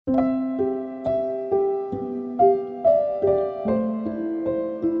First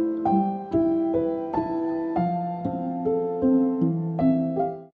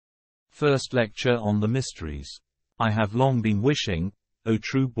lecture on the mysteries. I have long been wishing, O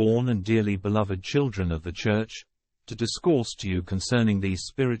true-born and dearly beloved children of the Church, to discourse to you concerning these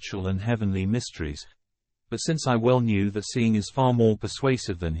spiritual and heavenly mysteries. But since I well knew that seeing is far more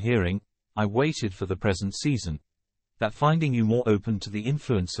persuasive than hearing, I waited for the present season, that finding you more open to the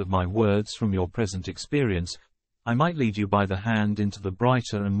influence of my words from your present experience, I might lead you by the hand into the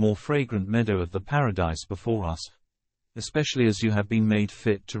brighter and more fragrant meadow of the paradise before us, especially as you have been made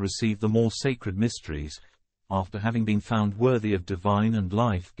fit to receive the more sacred mysteries, after having been found worthy of divine and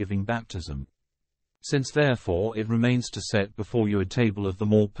life-giving baptism. Since therefore it remains to set before you a table of the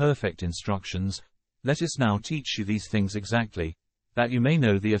more perfect instructions, let us now teach you these things exactly, that you may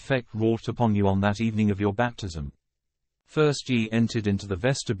know the effect wrought upon you on that evening of your baptism. First ye entered into the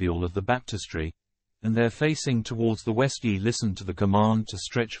vestibule of the baptistery, and there facing towards the west ye listened to the command to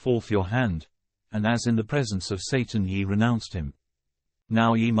stretch forth your hand, and as in the presence of Satan ye renounced him.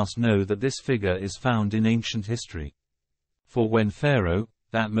 Now ye must know that this figure is found in ancient history. For when Pharaoh,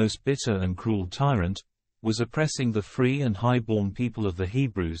 that most bitter and cruel tyrant, was oppressing the free and high-born people of the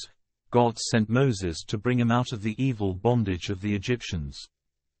Hebrews, God sent Moses to bring him out of the evil bondage of the Egyptians.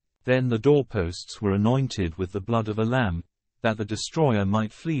 Then the doorposts were anointed with the blood of a lamb, that the destroyer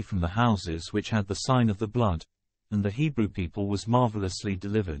might flee from the houses which had the sign of the blood, and the Hebrew people was marvelously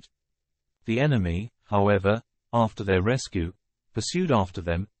delivered. The enemy, however, after their rescue, pursued after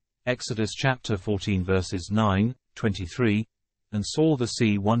them, Exodus chapter 14 verses 9, 23, and saw the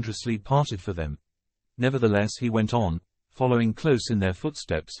sea wondrously parted for them. Nevertheless he went on, following close in their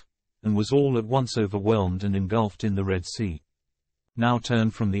footsteps, and was all at once overwhelmed and engulfed in the Red Sea. Now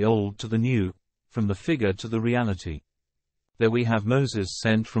turn from the old to the new, from the figure to the reality. There we have Moses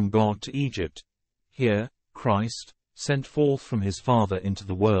sent from God to Egypt. Here, Christ, sent forth from his Father into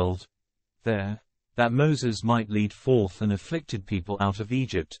the world. There, that Moses might lead forth an afflicted people out of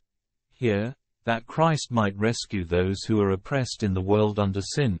Egypt. Here, that Christ might rescue those who are oppressed in the world under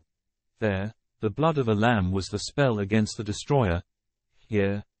sin. There, the blood of a lamb was the spell against the destroyer.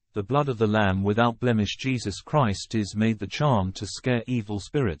 Here, the blood of the Lamb without blemish Jesus Christ is made the charm to scare evil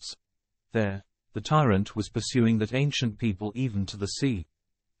spirits. There, the tyrant was pursuing that ancient people even to the sea.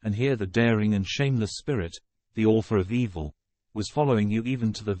 And here the daring and shameless spirit, the author of evil, was following you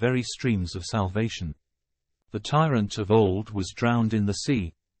even to the very streams of salvation. The tyrant of old was drowned in the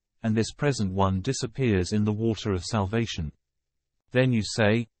sea, and this present one disappears in the water of salvation. Then you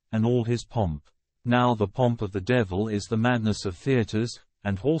say, and all his pomp. Now the pomp of the devil is the madness of theatres,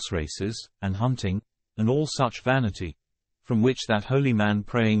 and horse races, and hunting, and all such vanity, from which that holy man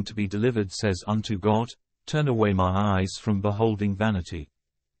praying to be delivered says unto God, Turn away my eyes from beholding vanity.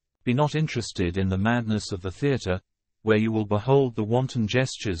 Be not interested in the madness of the theatre, where you will behold the wanton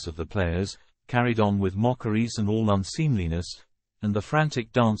gestures of the players, carried on with mockeries and all unseemliness, and the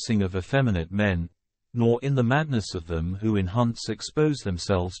frantic dancing of effeminate men, nor in the madness of them who in hunts expose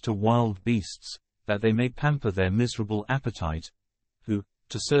themselves to wild beasts, that they may pamper their miserable appetite, who,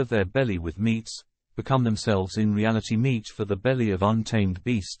 to serve their belly with meats, become themselves in reality meat for the belly of untamed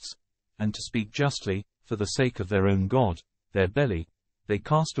beasts, and to speak justly, for the sake of their own God, their belly, they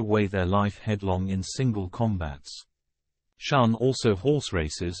cast away their life headlong in single combats. Shun also horse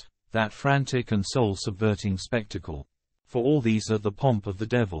races, that frantic and soul-subverting spectacle. For all these are the pomp of the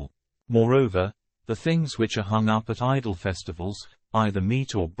devil. Moreover, the things which are hung up at idol festivals, either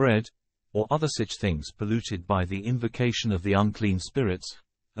meat or bread, or other such things polluted by the invocation of the unclean spirits,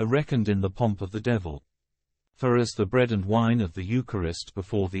 are reckoned in the pomp of the devil. For as the bread and wine of the Eucharist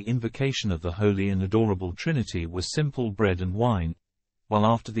before the invocation of the Holy and Adorable Trinity was simple bread and wine, while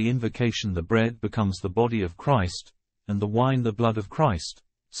after the invocation the bread becomes the body of Christ, and the wine the blood of Christ,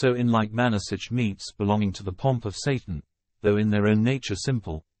 so in like manner such meats belonging to the pomp of Satan, though in their own nature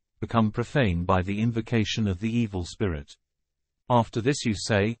simple, become profane by the invocation of the evil spirit. After this you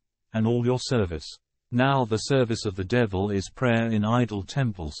say, and all your service. Now the service of the devil is prayer in idol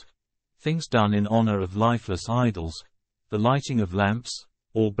temples, things done in honor of lifeless idols, the lighting of lamps,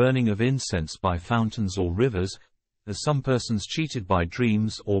 or burning of incense by fountains or rivers, as some persons cheated by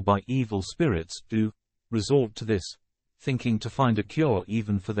dreams or by evil spirits do, resort to this, thinking to find a cure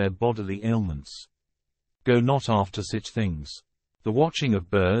even for their bodily ailments. Go not after such things. The watching of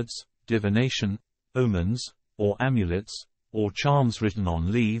birds, divination, omens, or amulets, or charms written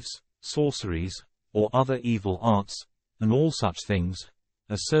on leaves, sorceries, or other evil arts, and all such things,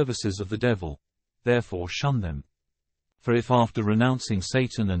 are services of the devil. Therefore shun them. For if after renouncing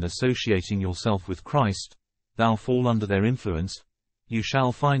Satan and associating yourself with Christ, thou fall under their influence, you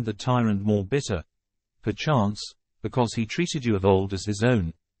shall find the tyrant more bitter, perchance, because he treated you of old as his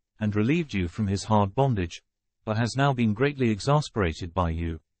own, and relieved you from his hard bondage, but has now been greatly exasperated by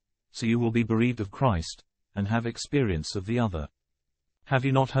you. So you will be bereaved of Christ, and have experience of the other. Have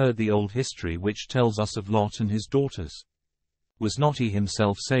you not heard the old history which tells us of Lot and his daughters? Was not he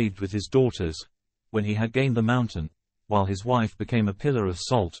himself saved with his daughters, when he had gained the mountain, while his wife became a pillar of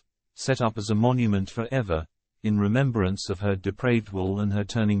salt, set up as a monument for ever, in remembrance of her depraved will and her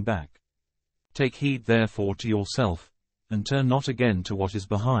turning back? Take heed therefore to yourself, and turn not again to what is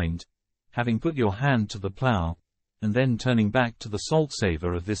behind, having put your hand to the plough, and then turning back to the salt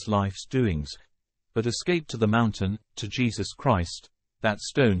savour of this life's doings, but escape to the mountain, to Jesus Christ, that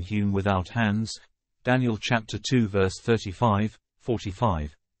stone hewn without hands, Daniel chapter 2 verse 35,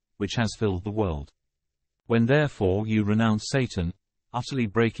 45, which has filled the world. When therefore you renounce Satan, utterly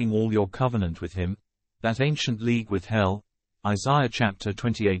breaking all your covenant with him, that ancient league with hell, Isaiah chapter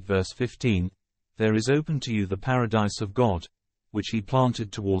 28 verse 15, there is open to you the paradise of God, which he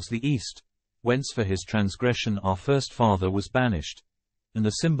planted towards the east, whence for his transgression our first father was banished. And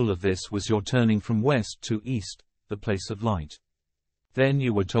the symbol of this was your turning from west to east, the place of light. Then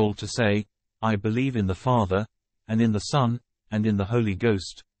you were told to say, I believe in the Father, and in the Son, and in the Holy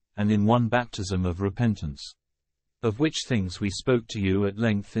Ghost, and in one baptism of repentance. Of which things we spoke to you at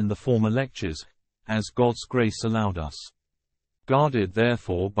length in the former lectures, as God's grace allowed us. Guarded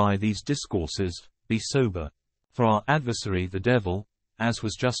therefore by these discourses, be sober. For our adversary the devil, as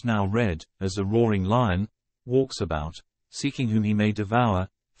was just now read, as a roaring lion, walks about, seeking whom he may devour,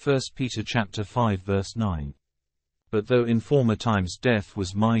 1 Peter chapter 5 verse 9. But though in former times death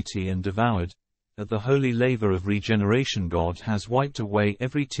was mighty and devoured, at the holy laver of regeneration God has wiped away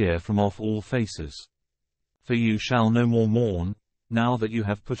every tear from off all faces. For you shall no more mourn, now that you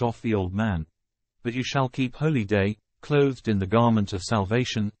have put off the old man. But you shall keep holy day, clothed in the garment of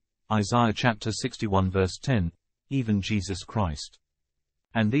salvation, Isaiah chapter 61 verse 10, even Jesus Christ.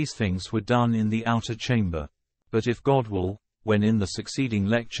 And these things were done in the outer chamber. But if God will, when in the succeeding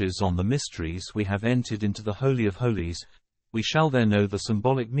lectures on the mysteries we have entered into the Holy of Holies, we shall there know the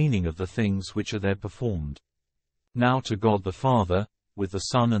symbolic meaning of the things which are there performed. Now to God the Father, with the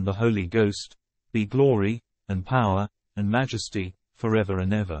Son and the Holy Ghost, be glory, and power, and majesty, forever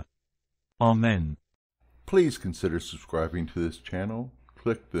and ever. Amen. Please consider subscribing to this channel,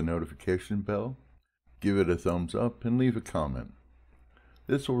 click the notification bell, give it a thumbs up, and leave a comment.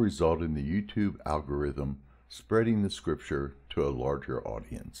 This will result in the YouTube algorithm spreading the scripture to a larger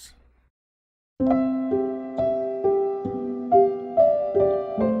audience.